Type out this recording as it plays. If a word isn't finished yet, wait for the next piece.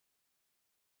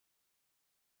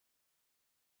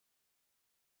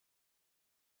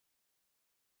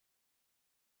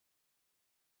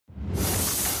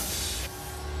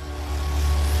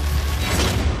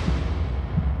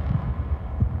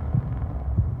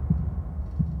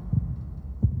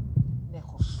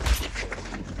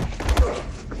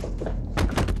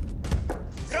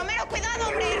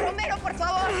por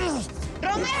favor.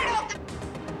 ¡Romero!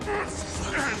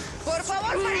 Por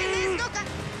favor, paren esto.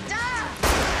 ¡Ya!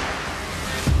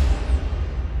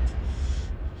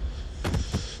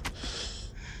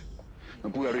 No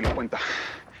pude abrir la cuenta.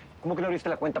 ¿Cómo que no abriste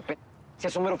la cuenta, Si a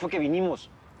Somero fue que vinimos.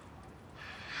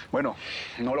 Bueno,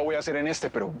 no lo voy a hacer en este,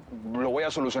 pero lo voy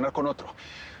a solucionar con otro.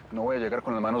 No voy a llegar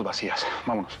con las manos vacías.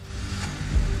 Vámonos.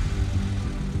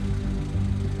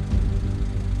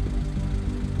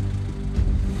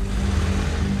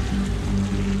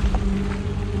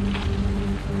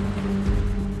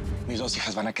 Mis dos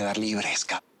hijas van a quedar libres,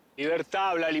 cabrón. Libertad,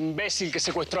 habla el imbécil que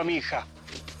secuestró a mi hija.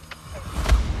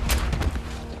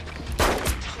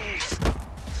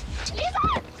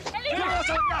 ¡No vas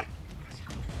a vengar!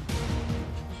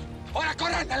 ¡Ahora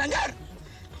corran, al hangar!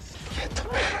 Quieto.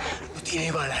 No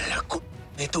tiene balas la c...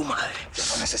 de tu madre. Yo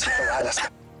no necesito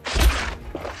balas.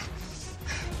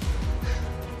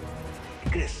 ¿Qué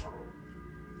crees?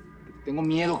 Tengo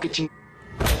miedo, qué ching...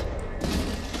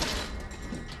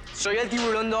 Soy el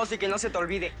tiburón 2 y que no se te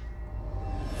olvide.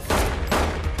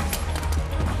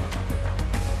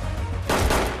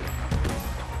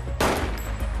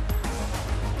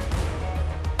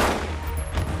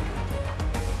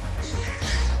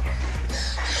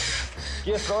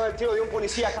 ¿Quieres probar el tiro de un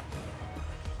policía?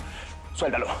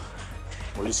 Suéltalo.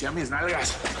 Policía, mis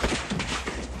nalgas.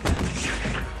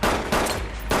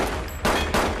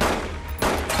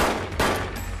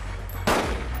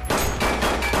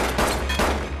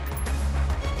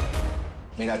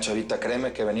 Mira, Chavita,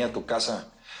 créeme que venir a tu casa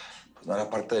pues no era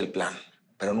parte del plan.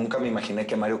 Pero nunca me imaginé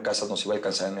que Mario Casas nos iba a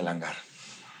alcanzar en el hangar.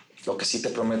 Lo que sí te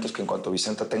prometo es que en cuanto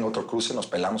Vicenta tenga otro cruce, nos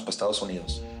pelamos para Estados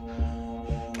Unidos.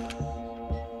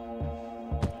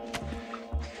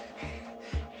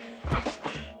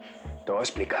 Te voy a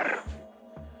explicar.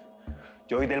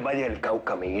 Yo soy del Valle del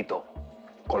Cauca, amiguito.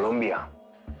 Colombia.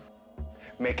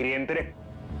 Me crié entre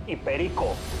y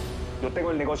perico. Yo tengo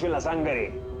el negocio en la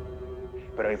sangre.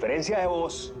 Pero a diferencia de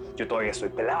vos, yo todavía estoy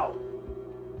pelado.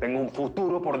 Tengo un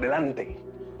futuro por delante.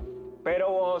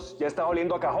 Pero vos ya estás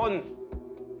oliendo a cajón.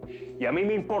 Y a mí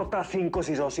me importa 5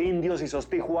 si sos indio, si sos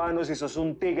tijuano, si sos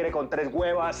un tigre con 3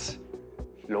 huevas.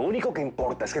 Lo único que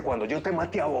importa es que cuando yo te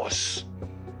mate a vos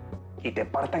y te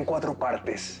parta en 4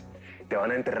 partes, te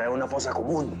van a enterrar en una fosa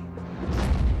común.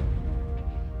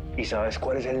 ¿Y sabes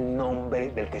cuál es el nombre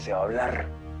del que se va a hablar?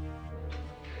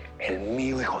 El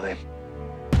mío, hijo de...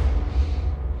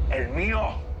 ¡El mío!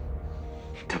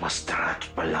 Te bastarán tus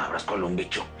palabras,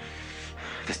 Colombicho.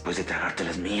 Después de tragarte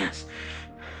las mías,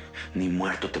 ni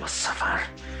muerto te vas a zafar.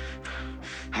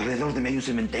 Alrededor de mí hay un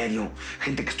cementerio.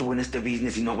 Gente que estuvo en este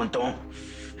business y no aguantó.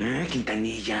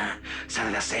 Quintanilla, Sara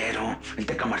de Acero, el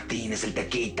Teca Martínez, el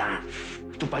Tequita,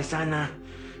 tu paisana,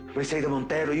 de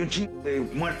Montero y un chingo de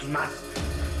muertos más.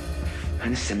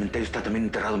 En ese cementerio está también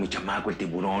enterrado mi chamaco, el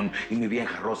tiburón, y mi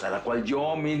vieja Rosa, la cual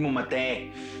yo mismo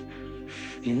maté.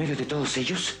 Y en medio de todos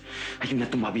ellos hay una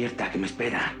tumba abierta que me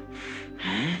espera.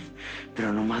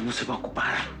 Pero nomás no se va a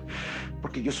ocupar,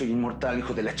 porque yo soy inmortal,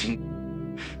 hijo de la ching...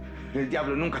 El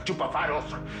diablo nunca chupa faros.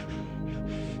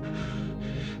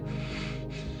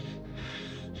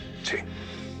 Sí.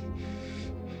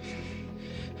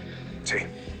 Sí.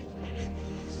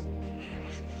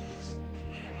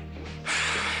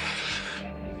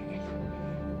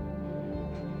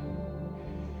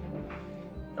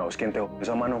 ¿A vos quién te dio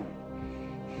esa mano?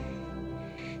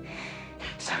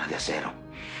 Sara de Acero.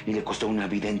 Y le costó una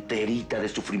vida enterita de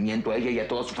sufrimiento a ella y a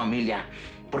toda su familia.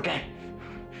 ¿Por qué?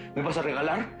 ¿Me vas a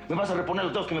regalar? ¿Me vas a reponer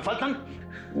los dedos que me faltan?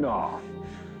 No.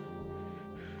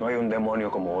 No hay un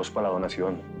demonio como vos para la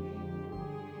donación.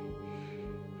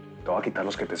 Te voy a quitar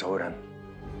los que te sobran.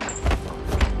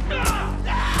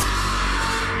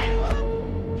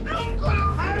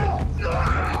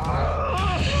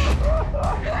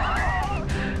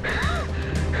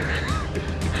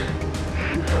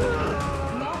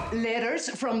 Letters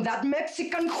from that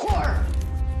Mexican whore.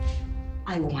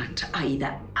 I want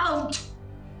Aida out.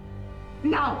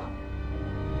 Now.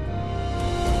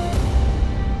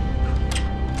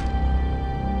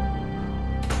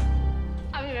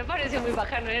 A mí me pareció muy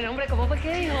bacano el nombre. ¿Cómo fue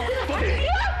que dijo? No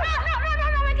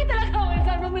me quite la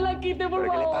cabeza, no me la quite, por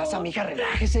favor. ¿Qué le pasa, mija?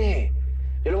 Relájese.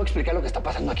 Yo le voy a explicar lo que está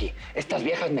pasando aquí. Estas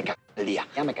viejas me cagan el día.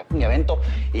 Ya me cagan mi evento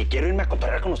y quiero irme a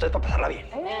cotorrear con ustedes para pasarla bien.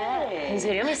 ¿En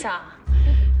serio, Mesa?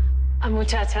 A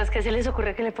muchachas, ¿qué se les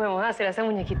ocurre que le podemos hacer a ese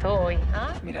muñequito hoy?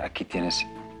 ¿Ah? Mira, aquí tienes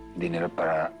dinero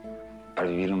para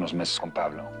vivir unos meses con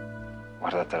Pablo.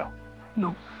 Guárdatelo.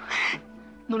 No.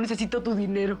 No necesito tu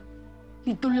dinero.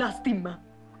 Ni tu lástima.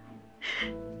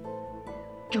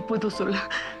 Yo puedo sola.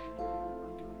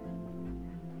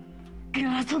 ¿Qué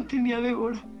razón tenía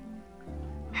Débora?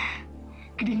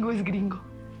 Gringo es gringo.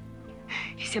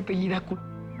 Y se apellida Cu.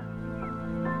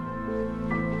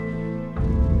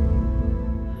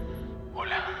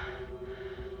 Hola.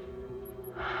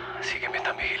 Así que me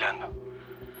están vigilando.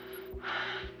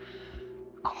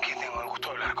 ¿Con quién tengo el gusto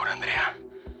de hablar? ¿Con Andrea?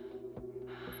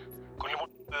 ¿Con el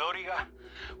de Dóriga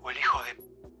o el hijo de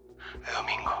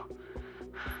Domingo?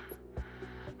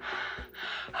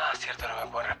 Ah, cierto, no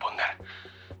me pueden responder.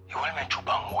 Igual me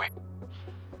chupa un huevo.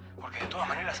 Porque de todas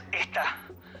maneras, esta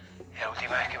es la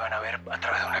última vez que van a ver a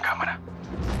través de una cámara.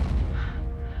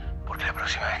 Porque la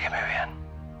próxima vez que me vean,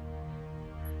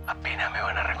 apenas me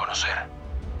van a reconocer.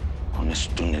 Con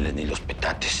esos túneles ni los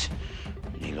petates,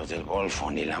 ni los del Golfo,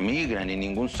 ni la migra, ni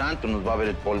ningún santo nos va a ver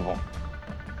el polvo.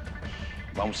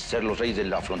 Vamos a ser los reyes de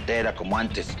la frontera como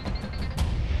antes.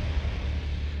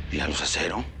 Y a los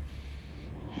Acero,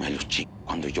 me los chico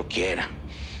cuando yo quiera,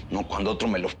 no cuando otro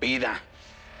me los pida.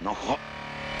 No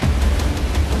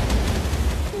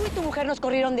Tú y tu mujer nos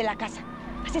corrieron de la casa.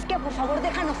 Así es que, por favor,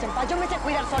 déjanos en paz. Yo me sé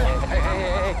cuidar sola.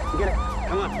 Hey, get it.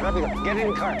 Come on, rápido. Get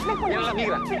in the car. Get a la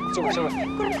migra. Sube, sube.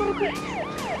 Corre, corre, corre.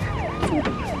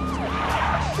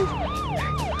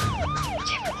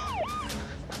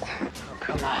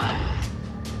 Come on.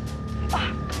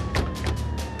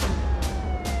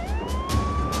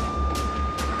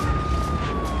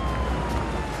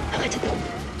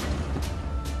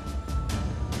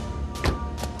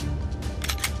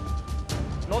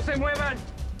 ¡No se muevan!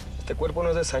 Este cuerpo no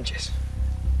es de Sánchez.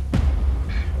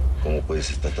 ¿Cómo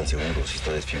puedes estar tan seguro si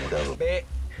está desfigurado? Ve.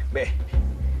 Ve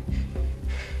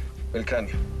el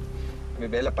cráneo.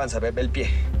 Ve la panza, ve el pie.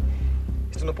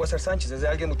 Esto no puede ser Sánchez, es de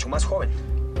alguien mucho más joven.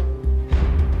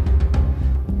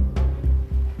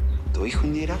 ¿Tu hijo,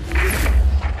 Indira?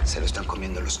 Se lo están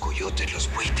comiendo los coyotes,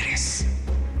 los buitres.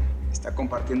 Está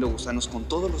compartiendo gusanos con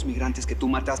todos los migrantes que tú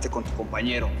mataste con tu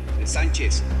compañero, el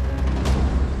Sánchez.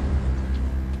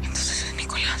 Entonces es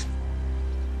Nicolás.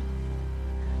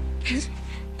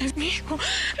 Es mi hijo.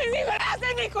 Es Nicolás,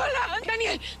 es Nicolás.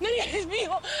 Daniel, es mi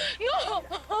hijo. No.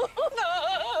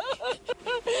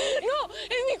 No,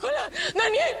 es Nicolás.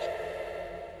 Daniel.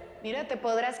 Mira, te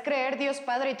podrás creer Dios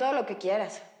Padre y todo lo que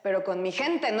quieras, pero con mi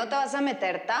gente no te vas a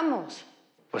meter, tamos.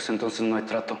 Pues entonces no hay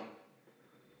trato.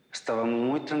 Estábamos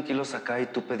muy tranquilos acá y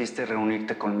tú pediste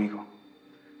reunirte conmigo.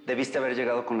 Debiste haber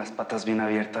llegado con las patas bien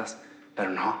abiertas, pero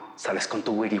no, sales con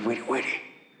tu wiri.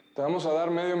 Te vamos a dar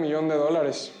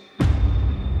 $500,000.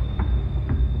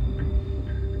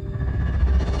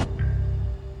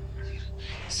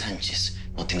 Sánchez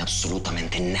no tiene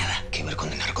absolutamente nada que ver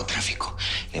con el narcotráfico.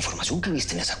 La información que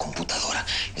viste en esa computadora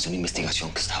es una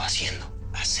investigación que estaba haciendo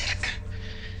acerca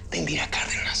de Indira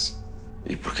Cárdenas.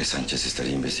 ¿Y por qué Sánchez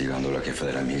estaría investigando a la jefa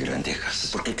de la migra en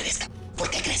Texas? ¿Por qué crees? ¿Por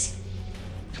qué crees?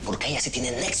 Porque ella sí tiene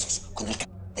nexos con el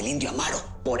del indio Amaro.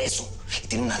 Por eso. Y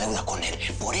tiene una deuda con él.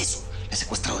 Por eso le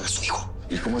secuestraron a su hijo.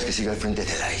 ¿Y cómo es que sigue al frente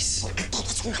de la ICE? Porque todo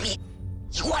es una mierda.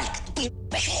 Igual que tu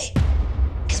peje.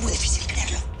 Que es muy difícil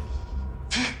creerlo.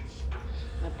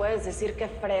 ¿Me puedes decir qué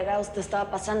fregados te estaba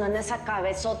pasando en esa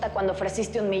cabezota cuando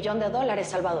ofreciste $1,000,000,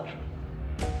 Salvador?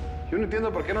 Yo no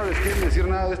entiendo por qué no les quieren decir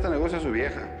nada de este negocio a su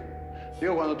vieja.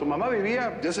 Digo, cuando tu mamá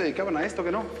vivía, ya se dedicaban a esto,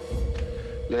 ¿que no?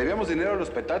 Le debíamos dinero a los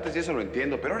petates y eso lo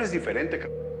entiendo, pero ahora es diferente,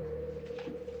 cabrón.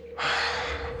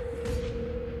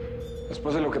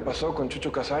 Después de lo que pasó con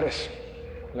Chucho Casares,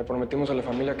 le prometimos a la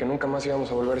familia que nunca más íbamos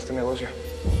a volver a este negocio.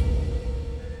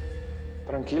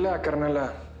 Tranquila,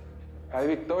 carnala. Hay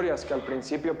victorias que al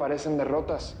principio parecen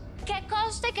derrotas. Que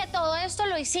conste que todo esto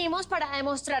lo hicimos para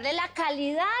demostrarle la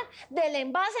calidad del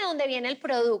envase donde viene el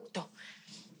producto.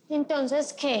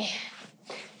 Entonces, ¿qué?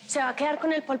 ¿Se va a quedar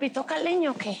con el polvito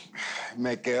caleño o qué?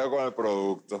 Me quedo con el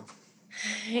producto.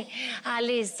 Ah,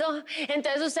 listo.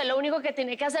 Entonces usted lo único que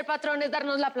tiene que hacer, patrón, es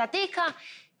darnos la platica.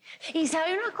 Y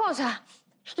 ¿sabe una cosa?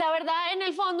 La verdad, en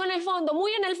el fondo,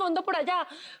 muy en el fondo por allá,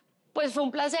 pues fue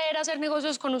un placer hacer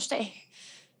negocios con usted.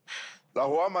 La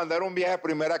voy a mandar un viaje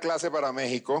primera clase para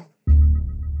México.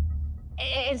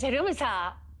 ¿En serio me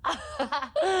está...?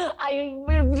 Ay,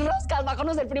 roscas, va a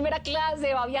conocer primera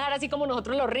clase, va a viajar así como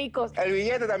nosotros los ricos. El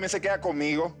billete también se queda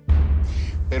conmigo.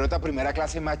 Pero esta primera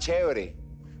clase es más chévere.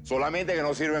 Solamente que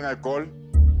no sirven alcohol.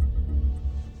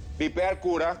 Pipe al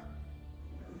cura.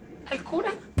 ¿Al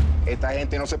cura? Esta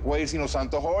gente no se puede ir sin los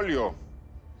santos óleos.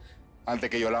 Antes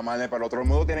que yo la mande para el otro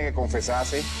mundo, tiene que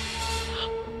confesarse.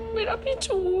 Mira,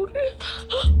 pichur.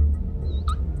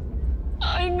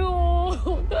 Ay, no.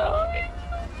 Otra vez.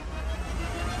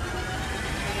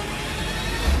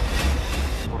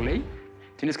 Por ley,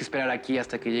 tienes que esperar aquí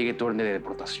hasta que llegue tu orden de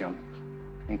deportación.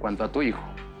 En cuanto a tu hijo,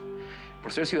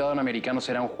 por ser ciudadano americano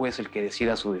será un juez el que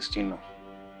decida su destino.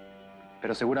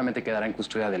 Pero seguramente quedará en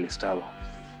custodia del Estado.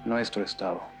 nuestro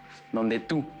estado, donde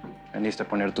tú veniste a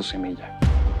poner tu semilla.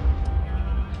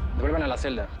 Devuelvan a la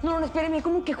celda. No, no, espéreme,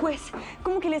 ¿cómo que juez?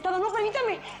 ¿Cómo que el Estado? No,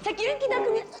 permítame. ¿Se quieren quitar a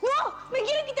mi... ¡No! ¿Me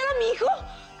quieren quitar a mi hijo?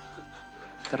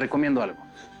 Te recomiendo algo.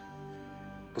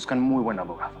 Buscan muy buen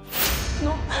abogado.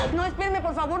 No, no, espéreme,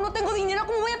 por favor. No tengo dinero.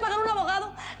 ¿Cómo voy a pagar un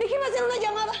abogado? Déjeme hacer una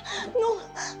llamada.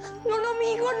 No,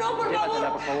 mi hijo, no, por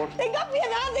favor. Por favor. Tenga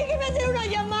piedad, déjeme hacer una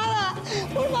llamada.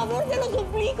 Por favor, se lo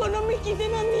suplico. No me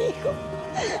quiten a mi hijo.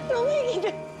 No me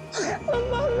quiten.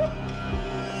 Mamá, no.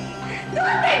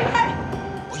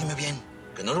 Óyeme bien,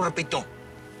 que no lo repito.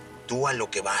 Tú a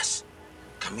lo que vas.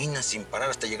 Caminas sin parar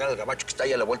hasta llegar al gabacho que está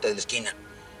ahí a la vuelta de la esquina.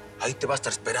 Ahí te va a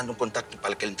estar esperando un contacto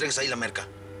para que le entregues ahí la merca.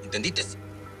 ¿Entendiste?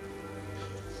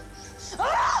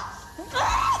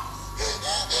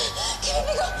 ¿Qué me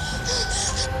pegó?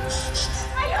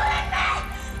 ¡Ayúdenme!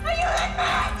 ¡Ayúdenme!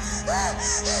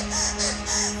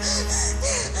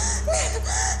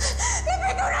 ¡Me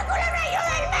pegó una culebra!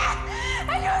 ¡Ayúdenme!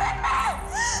 ¡Ayúdenme!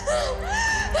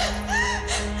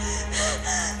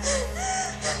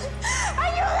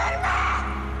 ¡Ayúdenme!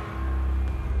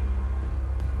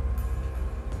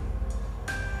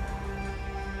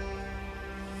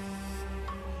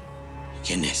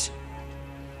 ¿Quién es?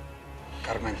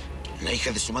 Carmen. La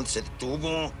hija de su madre se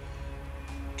detuvo.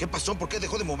 ¿Qué pasó? ¿Por qué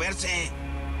dejó de moverse?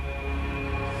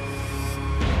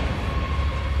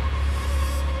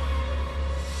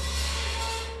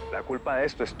 La culpa de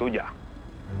esto es tuya.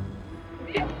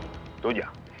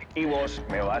 Tuya. Y vos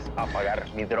me vas a pagar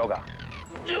mi droga.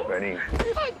 Vení.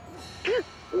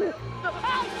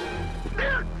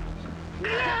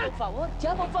 Por favor,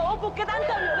 ya, por favor, ¿por qué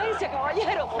tanta violencia,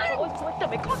 caballero? Por favor,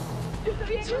 suéltame,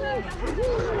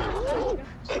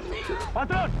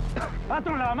 ¡Patrón!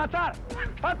 ¡Patrón, la va a matar!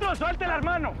 ¡Patrón, suelte la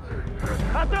hermano!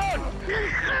 ¡Patrón!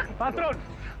 ¡Patrón!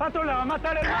 ¡Patrón, la va a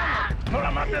matar, hermano! ¡No la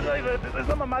mates! Es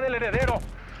la mamá del heredero.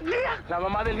 La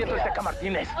mamá del nieto de Teca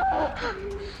Martínez.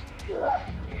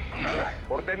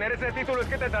 Por tener ese título es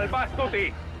que te salvas,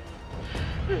 Tuti.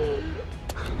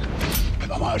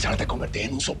 Vamos a ver si ahora te convertí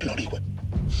en un soplón, hijo.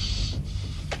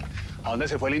 ¿A dónde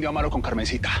se fue el indio Amaro con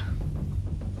Carmencita?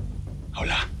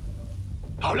 Habla.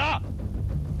 ¡Habla!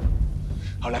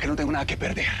 Habla, que no tengo nada que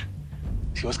perder.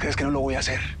 Si vos crees que no lo voy a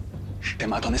hacer, te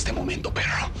mato en este momento,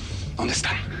 perro. ¿Dónde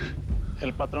están?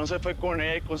 El patrón se fue con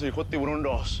ella y con su hijo Tiburón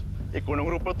 2 y con un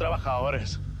grupo de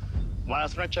trabajadores. Van a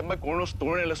hacer una chamba con unos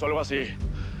túneles o algo así.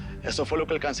 Eso fue lo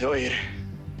que alcancé a oír.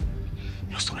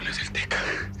 Los túneles del Teca.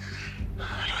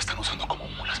 Lo están usando como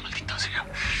mulas, maldita sea.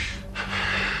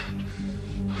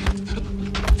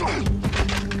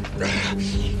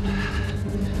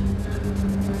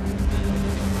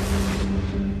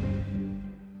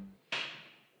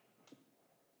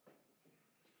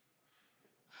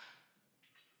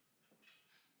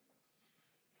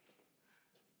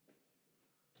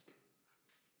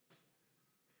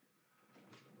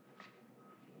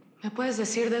 ¿Me puedes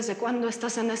decir desde cuándo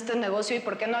estás en este negocio y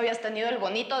por qué no habías tenido el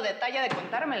bonito detalle de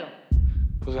contármelo?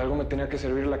 Pues de algo me tenía que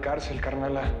servir la cárcel,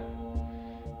 carnala.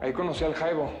 Ahí conocí al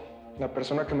Jaibo, la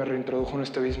persona que me reintrodujo en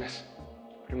este business.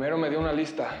 Primero me dio una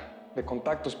lista de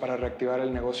contactos para reactivar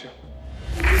el negocio.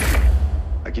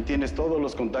 Aquí tienes todos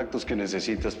los contactos que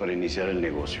necesitas para iniciar el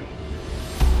negocio.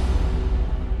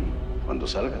 Cuando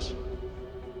salgas,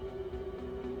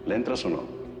 ¿le entras o no?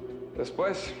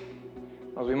 Después,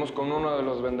 nos vimos con uno de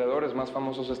los vendedores más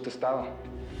famosos de este estado.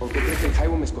 ¿Por qué cree que el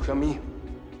Jaibo me escogió a mí?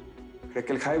 ¿Cree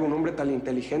que el Jaibo, un hombre tan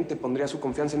inteligente, pondría su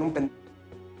confianza en un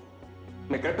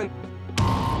 ¿Me cree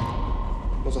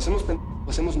Nos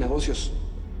hacemos negocios.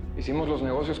 Hicimos los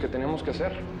negocios que teníamos que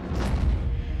hacer.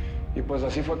 Y pues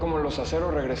así fue como los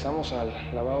aceros regresamos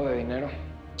al lavado de dinero.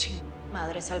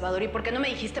 Madre Salvador, ¿y por qué no me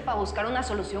dijiste para buscar una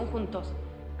solución juntos?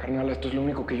 Carnal, esto es lo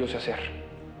único que yo sé hacer.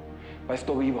 Para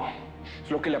esto vivo.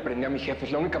 Es lo que le aprendí a mi jefe.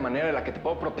 Es la única manera de la que te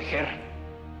puedo proteger.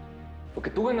 Lo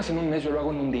que tú ganas en un mes, yo lo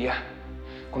hago en un día.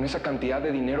 Con esa cantidad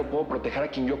de dinero puedo proteger a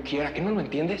quien yo quiera. ¿Qué no lo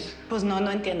entiendes? Pues no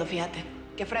entiendo, fíjate.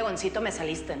 Qué fregoncito me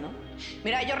saliste, ¿no?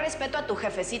 Mira, yo respeto a tu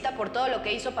jefecita por todo lo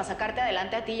que hizo para sacarte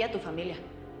adelante a ti y a tu familia.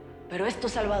 Pero esto,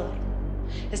 Salvador,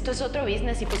 esto es otro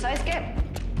business y pues, ¿sabes qué?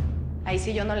 Ahí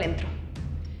sí yo no le entro.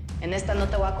 En esta no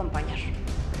te voy a acompañar.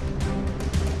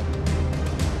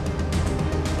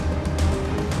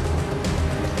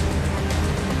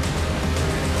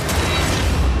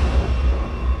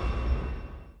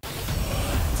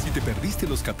 Si te perdiste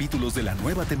los capítulos de la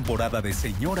nueva temporada de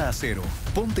Señora Acero,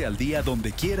 ponte al día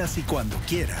donde quieras y cuando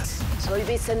quieras. Soy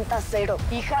Vicenta Acero,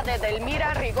 hija de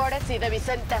Delmira Rigores y de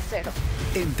Vicente Acero.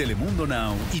 En Telemundo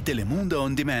Now y Telemundo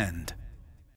On Demand.